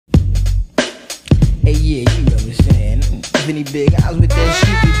Hey, yeah, you know what I'm saying? Vinny Big, I was with that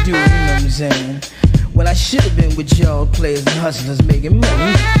stupid dude, you know what I'm saying? Well, I should have been with y'all players and hustlers making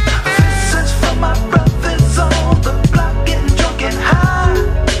money. This is for my brothers on the block, getting drunk and high.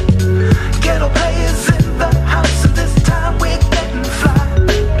 Ghetto players in the house, and this time we're getting fly.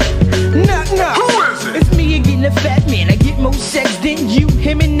 Knock, knock. Who is it? It's me again, the fat man. I get more sex than you,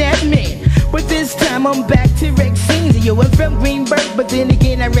 him and that man. But this time I'm back to wreck scenes. Yo, I'm from Greenberg, but then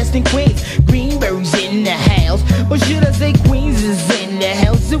again I rest in Queens. Greenberg's in the house, or should I say Queens is in the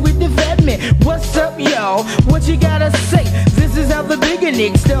house. So with the fat man, what's up, y'all? What you gotta say? This is how the bigger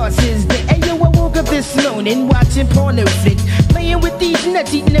nigga starts his day. Hey, yo, I woke up this morning watching porno flicks, playing with these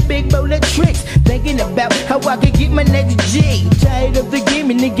nuts, eating a big bowl of tricks, thinking about how I could get my next G. Tired of the game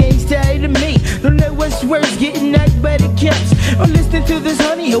and the game's tired of me. Don't know what's worse, getting knocked by the cops, or listening to this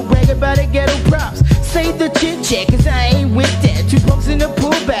honey who brag about a ghetto props. Save the chit chat, cause I ain't with that. Two punks in the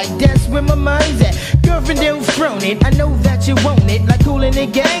pullback, that's where my mind's at. Girlfriend don't front it, I know that you want it. Like Kool and the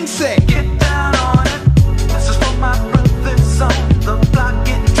gang say, Get down on it. This is for my brothers on the block,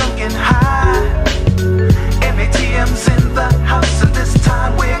 getting drunk and high. MATM's in the house, and this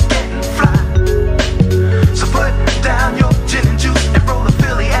time we're getting fly. So put down your gin and juice and roll a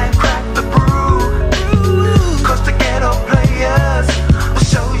Philly and crack the brew. Cause the ghetto players will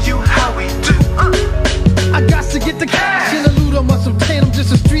show you how we do. I got to get the cash in the loot, I must obtain. I'm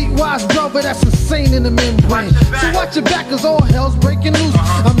just a streetwise brother that's insane in the membrane. So watch your back, cause all hell's breaking loose.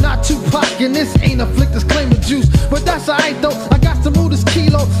 I'm not Tupac, and this ain't a flick that's claiming juice. But that's alright though, I got to move this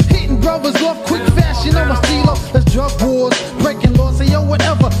kilo. Hitting brothers off quick fashion on my stilo. Let's drug wars, breaking laws, say yo,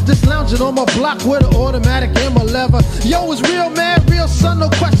 whatever. Just lounging on my block with an automatic in my lever. Yo, it's real man, real son, no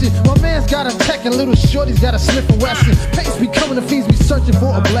question. My man's got a tech and little shorty's got a Smith & Wesson. Pace be coming, the fiends be searching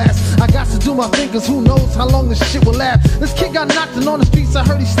for a blast. I got to do my thing, cause who knows how long this shit will last. This kid got knocked in on the streets, I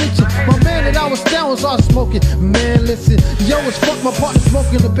heard he snitching. My man that I was down was all smoking. Man, listen, yo, it's fuck my partner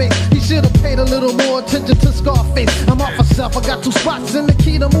smoking the bass. He should've paid a little more attention to Scarface. I'm off myself, I got 2 spots in the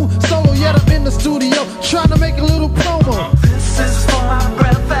key to move solo. Yet I'm in the studio, trying to make a little promo. This is for my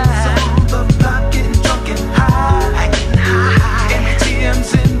brothers on the block, getting drunk and high.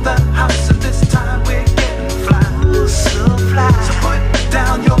 MATM's in the house, and this time we're getting fly. So fly. So put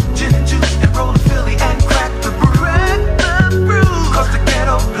down your gin and juice and roll a Philly and crack the brew. Cause the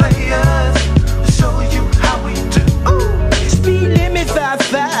ghetto players will show you how we do. speed limit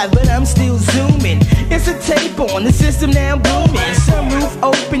 55, but I'm still zooming. It's a tape on, the system now booming. Sunroof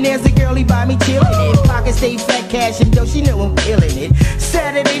open, there's a girlie by me chillin' it. Pockets stay fat, cash and dough, she know I'm killing it.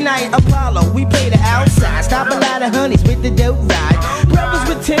 Saturday night, Apollo, we play the outside. Stop a lot of honeys with the dope ride. Brothers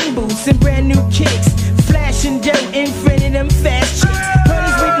with 10 boots and brand new kicks, flashing dope in front of them fast chicks.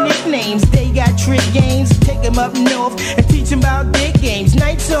 Honeys with nicknames, they got trick games. Take them up north and teach them about big games.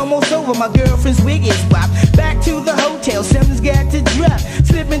 Night's almost over, my girlfriend's wig is wop. Back to the hotel, something's got to drop.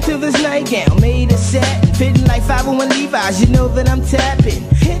 Slip into this nightgown, made of satin, fitting like 501 Levi's, you know that I'm tapping.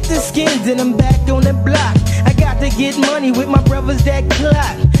 Hit the skins and I'm back on the block. I got to get money with my brothers that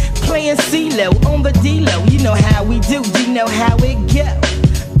clock. Playing CeeLo on the D-Lo, you know how we do, you know how it go.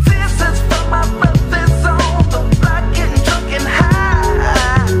 This is for my brothers.